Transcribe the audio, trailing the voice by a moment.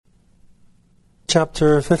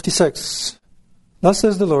chapter 56. Thus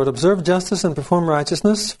says the Lord, observe justice and perform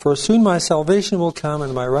righteousness, for soon my salvation will come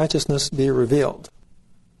and my righteousness be revealed.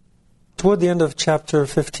 Toward the end of chapter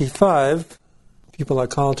 55, people are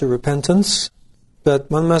called to repentance,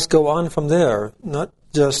 but one must go on from there, not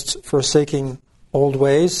just forsaking old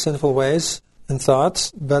ways, sinful ways and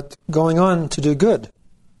thoughts, but going on to do good. It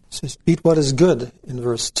says, eat what is good in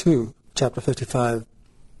verse 2, chapter 55.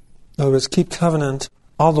 In other words, keep covenant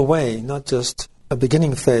all the way, not just a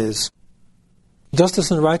beginning phase.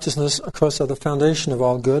 Justice and righteousness, of course, are the foundation of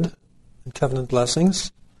all good and covenant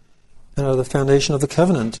blessings, and are the foundation of the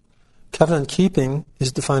covenant. Covenant keeping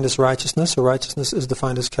is defined as righteousness, or righteousness is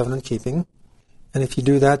defined as covenant keeping. And if you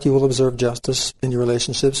do that, you will observe justice in your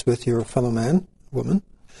relationships with your fellow man, woman.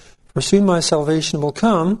 For soon my salvation will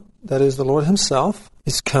come, that is, the Lord himself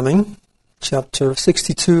is coming. Chapter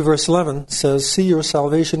 62, verse 11 says, see, your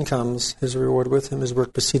salvation comes, his reward with him, his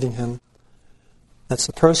work preceding him. That's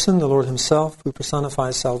the person, the Lord himself, who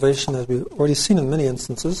personifies salvation, as we've already seen in many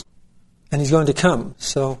instances. And he's going to come.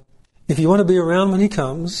 So if you want to be around when he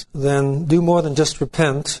comes, then do more than just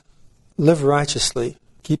repent. Live righteously.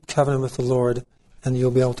 Keep covenant with the Lord, and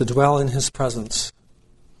you'll be able to dwell in his presence.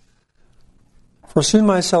 For soon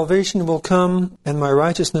my salvation will come, and my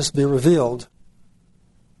righteousness be revealed.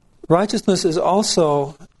 Righteousness is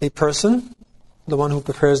also a person, the one who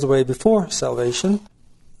prepares the way before salvation.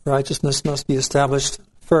 Righteousness must be established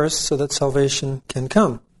first so that salvation can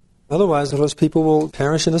come. Otherwise, those people will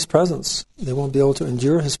perish in his presence. They won't be able to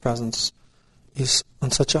endure his presence. He's on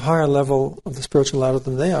such a higher level of the spiritual ladder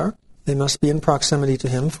than they are. They must be in proximity to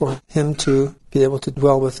him for him to be able to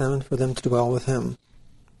dwell with them and for them to dwell with him.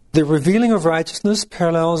 The revealing of righteousness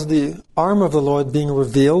parallels the arm of the Lord being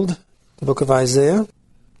revealed, the book of Isaiah.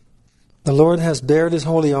 The Lord has bared his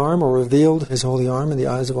holy arm, or revealed his holy arm in the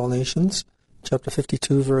eyes of all nations. Chapter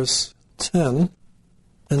 52, verse 10.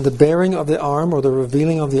 And the bearing of the arm, or the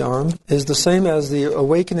revealing of the arm, is the same as the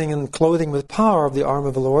awakening and clothing with power of the arm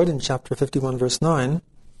of the Lord in chapter 51, verse 9,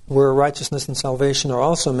 where righteousness and salvation are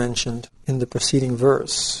also mentioned in the preceding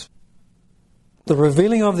verse. The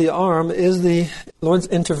revealing of the arm is the Lord's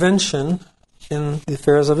intervention in the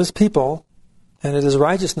affairs of his people, and it is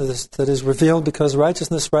righteousness that is revealed because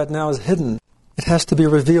righteousness right now is hidden. It has to be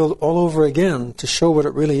revealed all over again to show what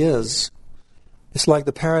it really is. It's like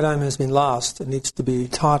the paradigm has been lost. It needs to be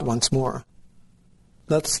taught once more.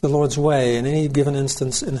 That's the Lord's way. In any given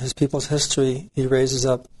instance in his people's history, he raises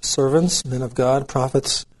up servants, men of God,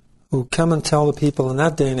 prophets, who come and tell the people in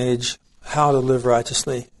that day and age how to live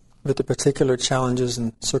righteously with the particular challenges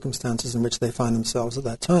and circumstances in which they find themselves at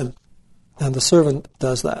that time. And the servant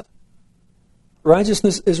does that.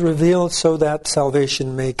 Righteousness is revealed so that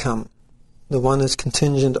salvation may come. The one is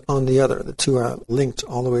contingent on the other. The two are linked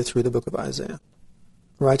all the way through the book of Isaiah.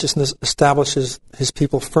 Righteousness establishes his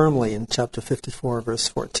people firmly in chapter 54, verse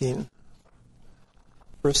 14.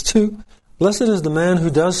 Verse 2, blessed is the man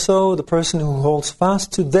who does so, the person who holds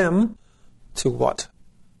fast to them, to what?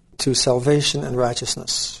 To salvation and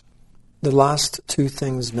righteousness. The last two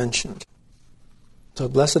things mentioned. So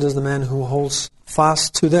blessed is the man who holds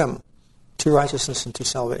fast to them, to righteousness and to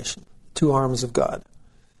salvation, two arms of God.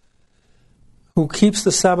 Who keeps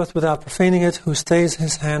the Sabbath without profaning it, who stays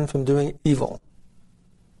his hand from doing evil.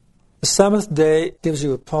 The Sabbath day gives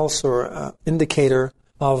you a pulse or indicator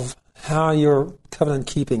of how your covenant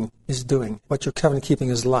keeping is doing, what your covenant keeping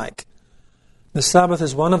is like. The Sabbath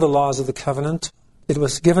is one of the laws of the covenant. It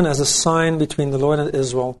was given as a sign between the Lord and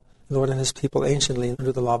Israel, the Lord and his people anciently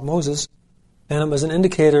under the law of Moses, and it was an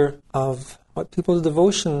indicator of what people's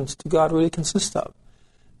devotions to God really consist of.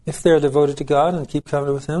 If they're devoted to God and keep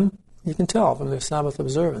covenant with him, you can tell from their Sabbath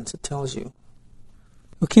observance. It tells you.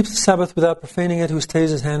 Who keeps the Sabbath without profaning it, who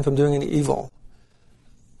stays his hand from doing any evil.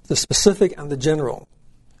 The specific and the general.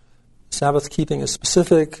 Sabbath keeping is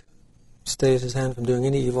specific, stays his hand from doing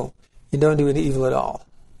any evil. You don't do any evil at all.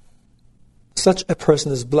 Such a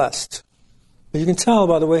person is blessed. But you can tell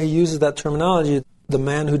by the way he uses that terminology, the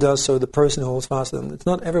man who does so, the person who holds fast to them. It's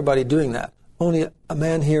not everybody doing that. Only a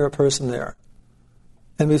man here, a person there.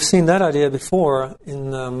 And we've seen that idea before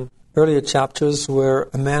in earlier chapters where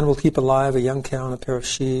a man will keep alive a young cow and a pair of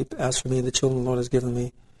sheep. As for me, the children the Lord has given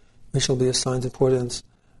me, we shall be a sign of portents.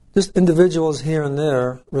 Just individuals here and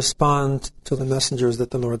there respond to the messengers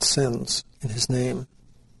that the Lord sends in his name.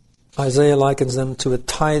 Isaiah likens them to a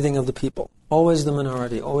tithing of the people. Always the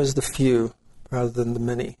minority, always the few, rather than the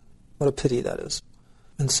many. What a pity that is.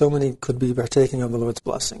 And so many could be partaking of the Lord's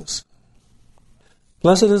blessings.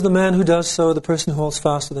 Blessed is the man who does so, the person who holds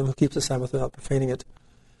fast to them, who keeps the Sabbath without profaning it.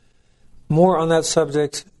 More on that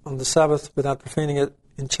subject, on the Sabbath without profaning it,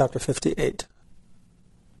 in chapter 58.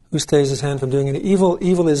 Who stays his hand from doing any evil?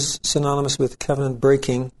 Evil is synonymous with covenant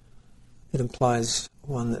breaking. It implies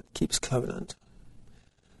one that keeps covenant.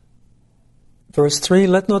 Verse 3,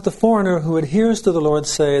 let not the foreigner who adheres to the Lord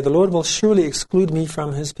say, the Lord will surely exclude me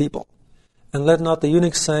from his people. And let not the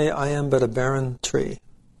eunuch say, I am but a barren tree.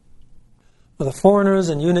 Well, the foreigners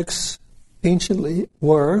and eunuchs anciently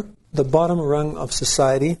were the bottom rung of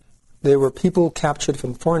society. They were people captured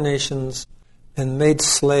from foreign nations and made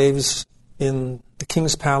slaves in the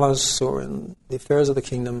king's palace or in the affairs of the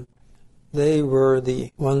kingdom. They were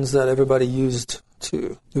the ones that everybody used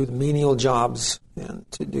to do the menial jobs and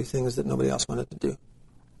to do things that nobody else wanted to do.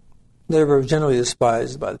 They were generally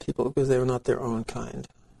despised by the people because they were not their own kind.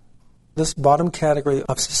 This bottom category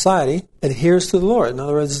of society adheres to the Lord. In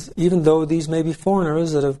other words, even though these may be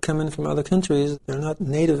foreigners that have come in from other countries, they're not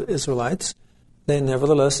native Israelites, they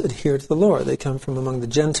nevertheless adhere to the Lord. They come from among the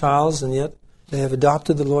Gentiles, and yet they have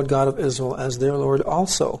adopted the Lord God of Israel as their Lord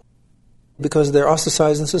also. Because they're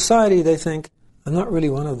ostracized in society, they think, I'm not really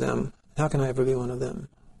one of them. How can I ever be one of them?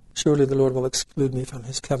 Surely the Lord will exclude me from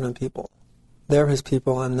his covenant people. They're his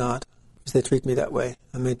people, I'm not, because they treat me that way.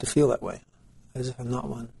 I'm made to feel that way, as if I'm not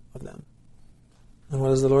one of them. And what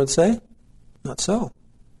does the Lord say? Not so.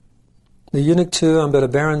 The eunuch too, I'm but a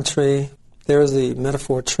barren tree. There is the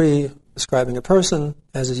metaphor tree describing a person,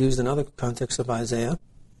 as is used in other contexts of Isaiah.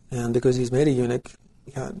 And because he's made a eunuch,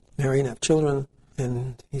 he can't marry and have children,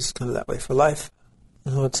 and he's kind of that way for life.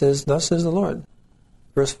 And so it says, thus says the Lord.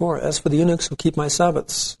 Verse 4, as for the eunuchs who keep my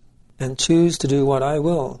Sabbaths, and choose to do what I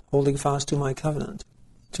will, holding fast to my covenant,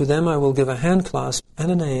 to them I will give a handclasp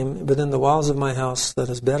and a name within the walls of my house that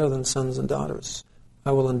is better than sons and daughters.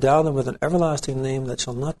 I will endow them with an everlasting name that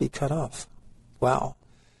shall not be cut off. Wow.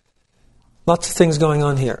 Lots of things going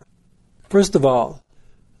on here. First of all,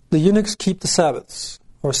 the eunuchs keep the Sabbaths,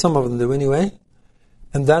 or some of them do anyway,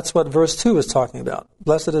 and that's what verse 2 is talking about.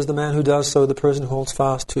 Blessed is the man who does so, the person who holds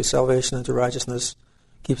fast to salvation and to righteousness,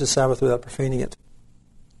 keeps the Sabbath without profaning it.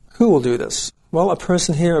 Who will do this? Well, a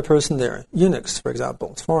person here, a person there. Eunuchs, for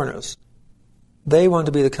example, foreigners. They want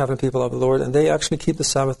to be the covenant people of the Lord, and they actually keep the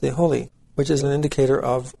Sabbath day holy, which is an indicator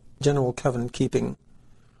of general covenant keeping.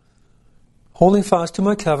 Holding fast to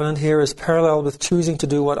my covenant here is parallel with choosing to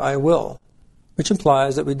do what I will, which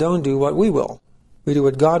implies that we don't do what we will. We do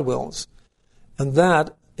what God wills. And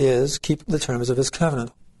that is keep the terms of his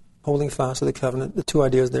covenant. Holding fast to the covenant, the two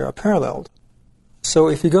ideas there are paralleled. So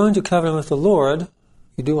if you go into covenant with the Lord,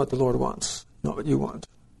 you do what the Lord wants, not what you want.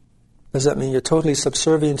 Does that mean you're totally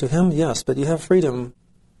subservient to him? Yes, but you have freedom.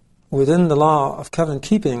 Within the law of covenant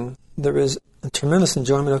keeping, there is a tremendous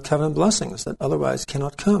enjoyment of covenant blessings that otherwise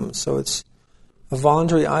cannot come. So it's a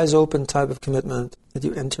voluntary, eyes-open type of commitment that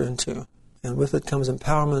you enter into. And with it comes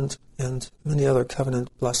empowerment and many other covenant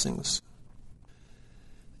blessings.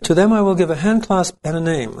 To them I will give a handclasp and a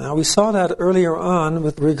name. Now we saw that earlier on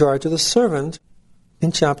with regard to the servant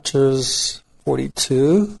in chapters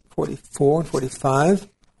 42, 44, and 45.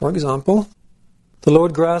 For example, the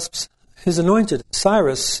Lord grasps his anointed,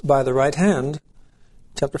 Cyrus, by the right hand,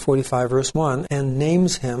 chapter 45, verse 1, and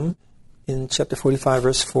names him in chapter 45,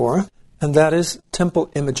 verse 4. And that is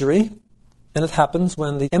temple imagery. And it happens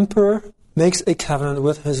when the emperor makes a covenant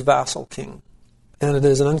with his vassal king. And it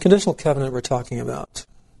is an unconditional covenant we're talking about.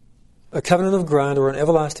 A covenant of ground or an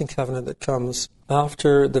everlasting covenant that comes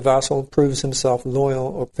after the vassal proves himself loyal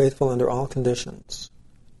or faithful under all conditions.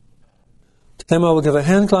 To them I will give a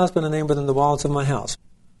handclasp and a name within the walls of my house.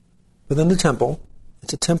 Within the temple,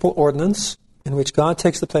 it's a temple ordinance in which God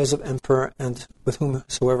takes the place of emperor and with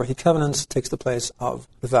whomsoever he covenants takes the place of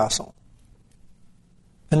the vassal.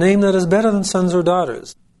 A name that is better than sons or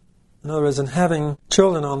daughters. In other words, in having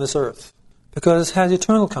children on this earth, because it has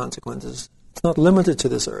eternal consequences. It's not limited to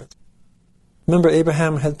this earth. Remember,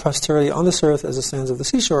 Abraham had posterity on this earth as the sands of the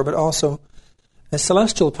seashore, but also a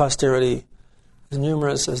celestial posterity as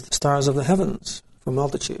numerous as the stars of the heavens for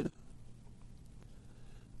multitude.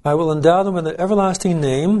 I will endow them with an everlasting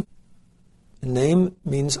name. A name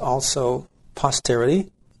means also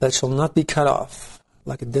posterity that shall not be cut off,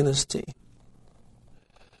 like a dynasty.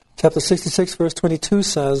 Chapter 66, verse 22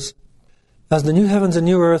 says, as the new heavens and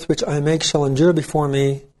new earth which I make shall endure before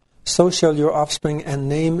me, so shall your offspring and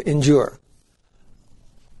name endure.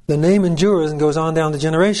 The name endures and goes on down the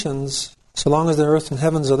generations, so long as the earth and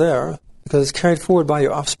heavens are there, because it's carried forward by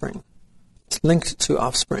your offspring. It's linked to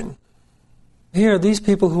offspring. Here, these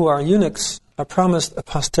people who are eunuchs are promised a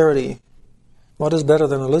posterity. What is better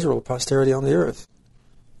than a literal posterity on the earth?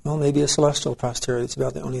 Well, maybe a celestial posterity. It's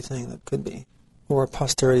about the only thing that could be. Or a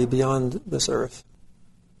posterity beyond this earth.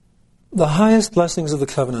 The highest blessings of the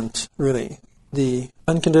covenant, really, the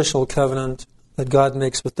unconditional covenant that God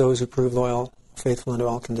makes with those who prove loyal faithful under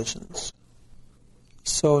all conditions.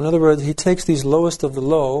 So, in other words, he takes these lowest of the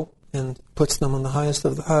low and puts them on the highest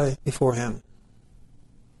of the high before him.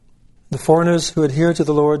 The foreigners who adhere to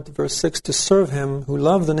the Lord, verse 6, to serve him, who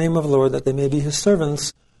love the name of the Lord, that they may be his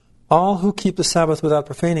servants, all who keep the Sabbath without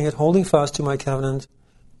profaning it, holding fast to my covenant,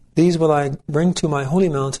 these will I bring to my holy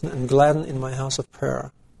mountain and gladden in my house of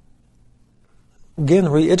prayer. Again,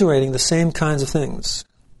 reiterating the same kinds of things.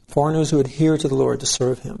 Foreigners who adhere to the Lord to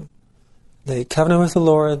serve him. They covenant with the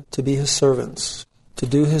Lord to be his servants, to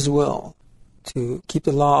do his will, to keep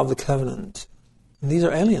the law of the covenant. And these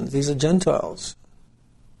are aliens, these are Gentiles.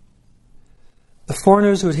 The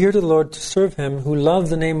foreigners who adhere to the Lord to serve him, who love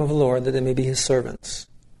the name of the Lord, that they may be his servants.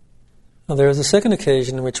 Now there is a second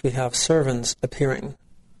occasion in which we have servants appearing.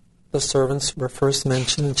 The servants were first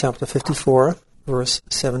mentioned in chapter 54, verse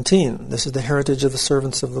 17. This is the heritage of the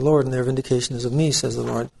servants of the Lord, and their vindication is of me, says the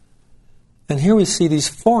Lord. And here we see these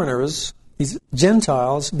foreigners, these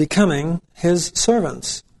Gentiles, becoming his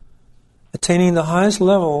servants, attaining the highest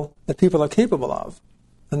level that people are capable of.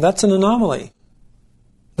 And that's an anomaly.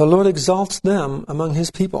 The Lord exalts them among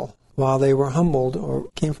his people, while they were humbled or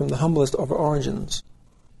came from the humblest of origins.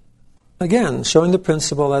 Again, showing the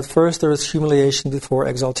principle that first there is humiliation before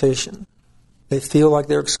exaltation. They feel like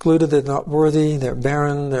they're excluded, they're not worthy, they're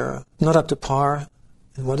barren, they're not up to par.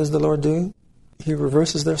 And what does the Lord do? He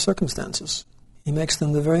reverses their circumstances. He makes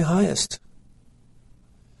them the very highest.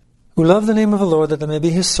 Who love the name of the Lord, that they may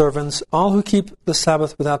be his servants, all who keep the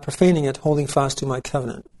Sabbath without profaning it, holding fast to my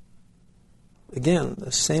covenant. Again,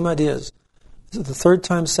 the same ideas. The third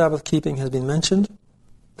time Sabbath keeping has been mentioned.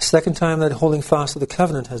 The second time that holding fast to the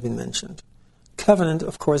covenant has been mentioned. Covenant,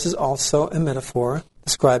 of course, is also a metaphor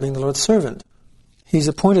describing the Lord's servant. He's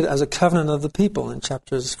appointed as a covenant of the people in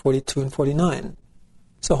chapters 42 and 49.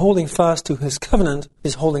 So holding fast to his covenant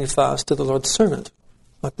is holding fast to the Lord's servant.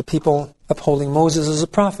 Like the people upholding Moses as a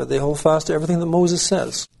prophet. They hold fast to everything that Moses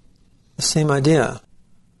says. The same idea.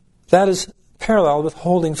 That is parallel with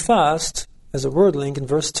holding fast as a word link in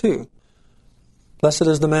verse 2. Blessed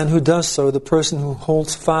is the man who does so, the person who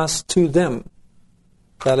holds fast to them.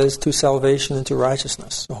 That is, to salvation and to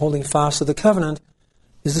righteousness. So holding fast to the covenant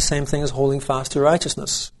is the same thing as holding fast to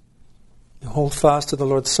righteousness. You hold fast to the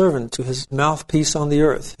Lord's servant, to his mouthpiece on the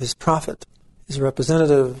earth, his prophet, his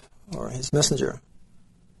representative, or his messenger.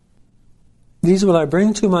 These will I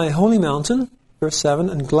bring to my holy mountain, verse 7,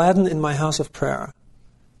 and gladden in my house of prayer.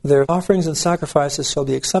 Their offerings and sacrifices shall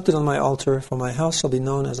be accepted on my altar, for my house shall be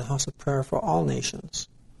known as a house of prayer for all nations.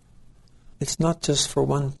 It's not just for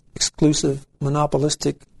one exclusive,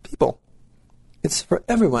 monopolistic people. It's for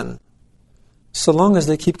everyone. So long as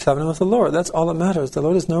they keep covenant with the Lord, that's all that matters. The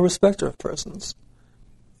Lord is no respecter of persons.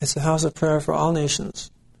 It's a house of prayer for all nations.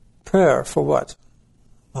 Prayer for what?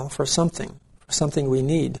 Well, for something we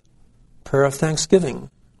need. Prayer of thanksgiving,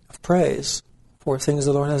 of praise, for things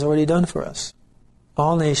the Lord has already done for us.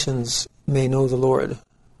 All nations may know the Lord.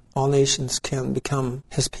 All nations can become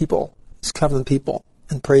his people, his covenant people,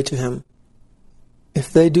 and pray to him.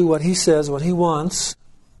 If they do what he says, what he wants,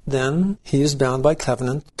 then he is bound by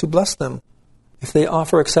covenant to bless them. If they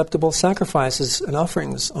offer acceptable sacrifices and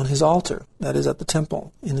offerings on his altar, that is at the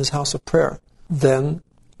temple, in his house of prayer, then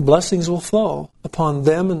blessings will flow upon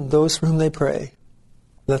them and those for whom they pray.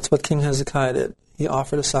 That's what King Hezekiah did. He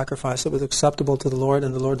offered a sacrifice that was acceptable to the Lord,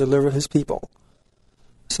 and the Lord delivered his people.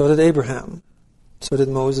 So did Abraham. So did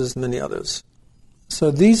Moses and many others. So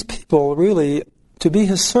these people really, to be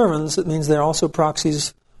his servants, it means they're also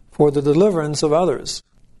proxies for the deliverance of others.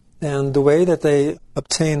 And the way that they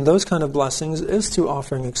obtain those kind of blessings is through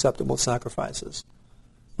offering acceptable sacrifices.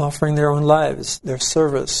 Offering their own lives, their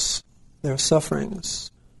service, their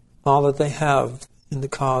sufferings, all that they have in the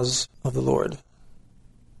cause of the Lord.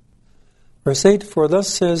 Verse 8, for thus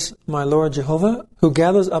says my Lord Jehovah, who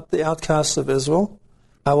gathers up the outcasts of Israel,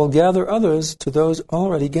 I will gather others to those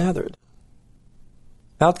already gathered.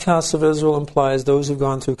 Outcasts of Israel implies those who've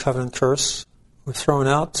gone through covenant curse, who are thrown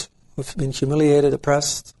out, who've been humiliated,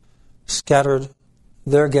 oppressed, scattered.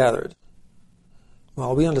 They're gathered.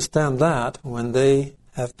 Well, we understand that when they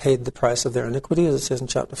have paid the price of their iniquity, as it says in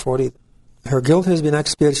chapter 40. Her guilt has been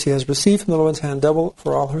expiated. She has received from the Lord's hand double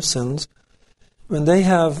for all her sins. When they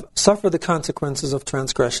have suffered the consequences of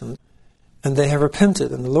transgression, and they have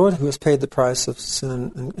repented, and the Lord, who has paid the price of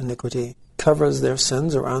sin and iniquity, covers their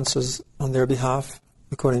sins or answers on their behalf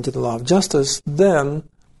according to the law of justice, then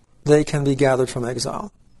they can be gathered from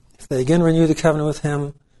exile. If they again renew the covenant with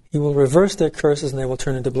him, he will reverse their curses and they will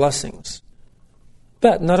turn into blessings.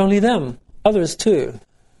 But not only them, others too.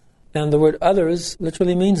 And the word others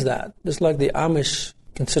literally means that. Just like the Amish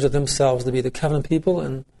consider themselves to be the covenant people,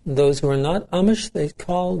 and those who are not Amish, they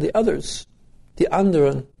call the others. the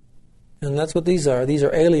anderen, and that's what these are. These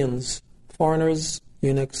are aliens, foreigners,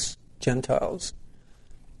 eunuchs, Gentiles.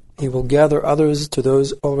 He will gather others to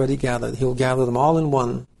those already gathered. He will gather them all in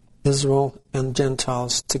one, Israel and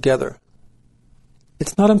Gentiles together.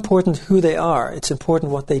 It's not important who they are, it's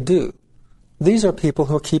important what they do. These are people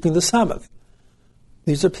who are keeping the Sabbath.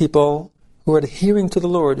 These are people who are adhering to the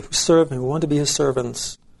Lord, who serve Him, who want to be His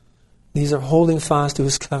servants. These are holding fast to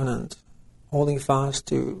His covenant, holding fast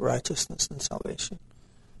to righteousness and salvation.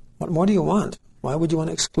 What more do you want? Why would you want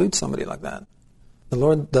to exclude somebody like that? The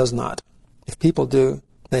Lord does not. If people do,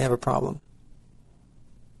 they have a problem.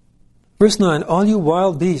 Verse 9, all you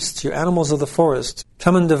wild beasts, you animals of the forest,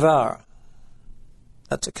 come and devour.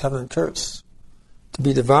 That's a covenant curse. To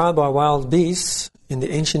be devoured by wild beasts in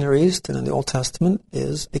the ancient Near East and in the Old Testament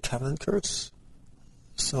is a covenant curse.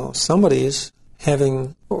 So somebody is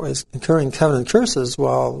having or is incurring covenant curses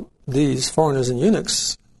while these foreigners and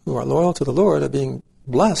eunuchs who are loyal to the Lord are being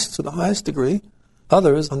blessed to the highest degree.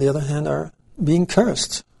 Others, on the other hand, are being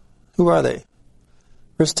cursed. Who are they?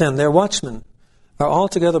 Verse 10, their watchmen are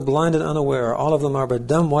altogether blind and unaware. All of them are but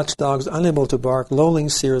dumb watchdogs, unable to bark, lolling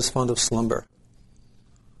seers fond of slumber.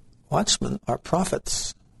 Watchmen are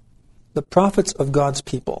prophets. The prophets of God's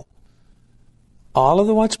people. All of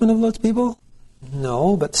the watchmen of God's people?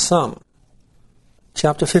 No, but some.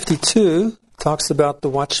 Chapter 52 talks about the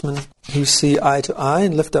watchmen who see eye to eye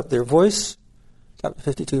and lift up their voice. Chapter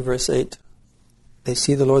 52, verse 8. They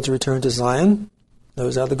see the Lord's return to Zion.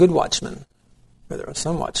 Those are the good watchmen. But there are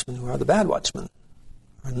some watchmen who are the bad watchmen,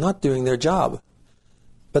 who are not doing their job.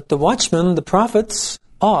 But the watchmen, the prophets,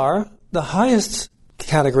 are the highest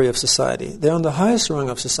category of society. They're on the highest rung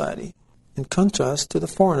of society, in contrast to the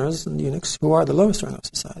foreigners and eunuchs who are the lowest rung of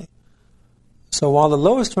society. So while the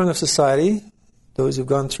lowest rung of society, those who've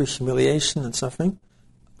gone through humiliation and suffering,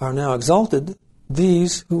 are now exalted,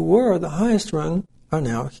 these who were the highest rung are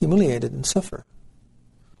now humiliated and suffer.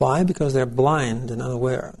 Why? Because they're blind and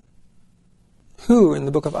unaware. Who in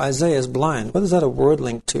the book of Isaiah is blind? What is that a word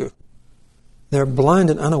linked to? They're blind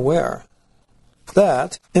and unaware.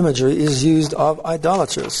 That imagery is used of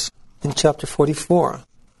idolaters in chapter 44.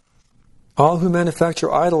 All who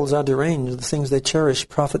manufacture idols are deranged. The things they cherish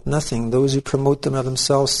profit nothing. Those who promote them are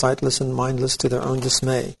themselves sightless and mindless to their own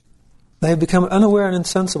dismay. They have become unaware and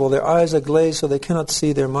insensible. Their eyes are glazed so they cannot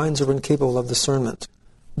see. Their minds are incapable of discernment.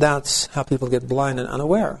 That's how people get blind and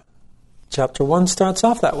unaware. Chapter 1 starts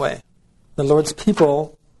off that way. The Lord's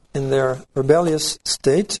people, in their rebellious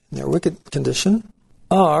state, in their wicked condition,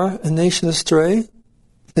 are a nation astray.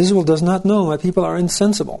 Israel does not know. My people are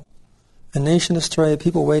insensible. A nation astray, a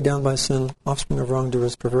people weighed down by sin, offspring of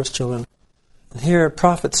wrongdoers, perverse children. And here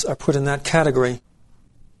prophets are put in that category.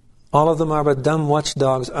 All of them are but dumb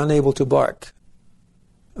watchdogs, unable to bark.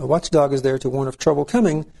 A watchdog is there to warn of trouble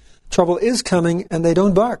coming. Trouble is coming, and they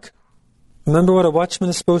don't bark. Remember what a watchman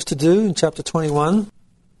is supposed to do in chapter 21?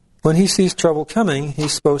 When he sees trouble coming,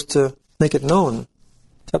 he's supposed to make it known.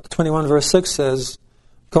 Chapter 21, verse 6 says,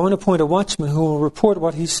 go and appoint a watchman who will report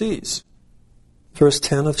what he sees. Verse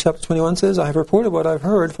 10 of chapter 21 says, I have reported what I've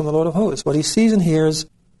heard from the Lord of hosts. What he sees and hears,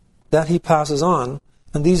 that he passes on,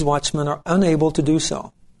 and these watchmen are unable to do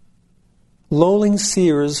so. Lolling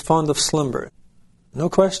seers fond of slumber. No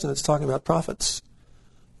question it's talking about prophets.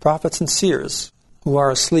 Prophets and seers who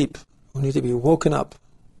are asleep, who need to be woken up.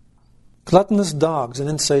 Gluttonous dogs and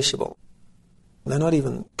insatiable. They're not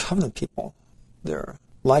even covenant people. They're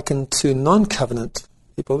likened to non-covenant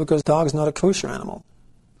people because dog's not a kosher animal.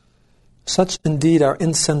 Such indeed are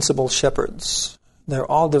insensible shepherds. They're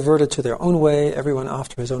all diverted to their own way, everyone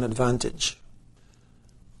after his own advantage.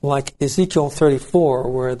 Like Ezekiel 34,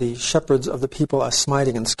 where the shepherds of the people are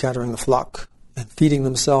smiting and scattering the flock and feeding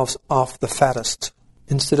themselves off the fattest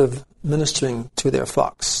instead of ministering to their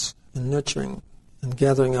flocks and nurturing and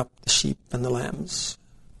gathering up the sheep and the lambs.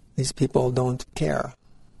 These people don't care.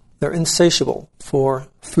 They're insatiable for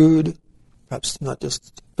food, perhaps not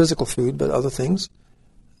just physical food, but other things.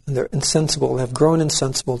 And they're insensible, have grown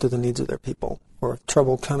insensible to the needs of their people, or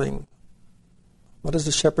trouble coming. What does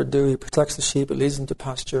the shepherd do? He protects the sheep, he leads them to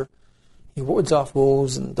pasture. He wards off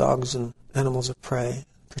wolves and dogs and animals of prey,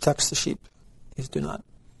 protects the sheep. These do not.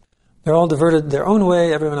 They're all diverted their own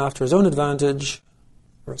way, everyone after his own advantage.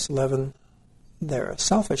 Verse 11, they're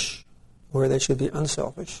selfish, where they should be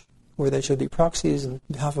unselfish, where they should be proxies on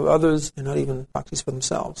behalf of others and not even proxies for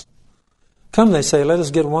themselves. Come, they say, let us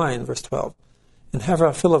get wine, verse 12, and have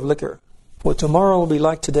our fill of liquor, for tomorrow will be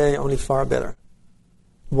like today, only far better.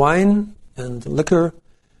 Wine and liquor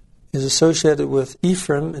is associated with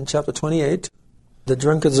Ephraim in chapter 28. The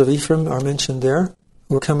drunkards of Ephraim are mentioned there,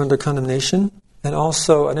 who come under condemnation, and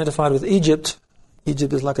also identified with Egypt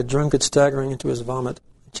Egypt is like a drunkard staggering into his vomit,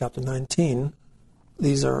 chapter 19.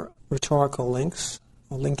 These are rhetorical links,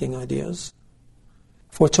 or linking ideas.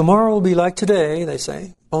 For tomorrow will be like today, they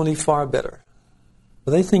say, only far better.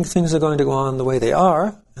 They think things are going to go on the way they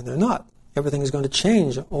are, and they're not. Everything is going to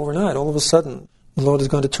change overnight. All of a sudden, the Lord is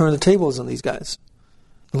going to turn the tables on these guys.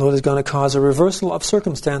 The Lord is going to cause a reversal of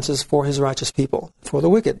circumstances for his righteous people, for the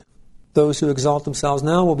wicked. Those who exalt themselves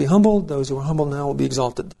now will be humbled. Those who are humbled now will be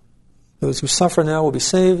exalted. Those who suffer now will be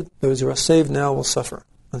saved. Those who are saved now will suffer,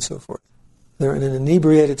 and so forth. They're in an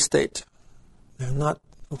inebriated state. They're not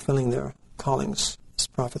fulfilling their callings as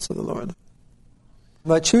prophets of the Lord.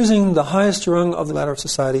 By choosing the highest rung of the ladder of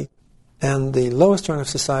society and the lowest rung of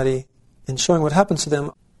society and showing what happens to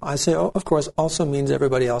them, Isaiah, of course, also means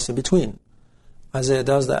everybody else in between. Isaiah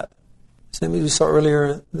does that. Same as we saw earlier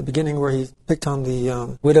in the beginning where he picked on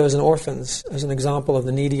the widows and orphans as an example of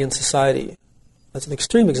the needy in society. That's an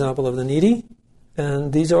extreme example of the needy,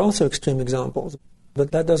 and these are also extreme examples.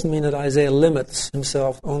 But that doesn't mean that Isaiah limits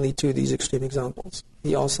himself only to these extreme examples.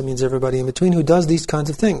 He also means everybody in between who does these kinds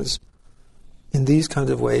of things. In these kinds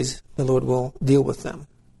of ways, the Lord will deal with them.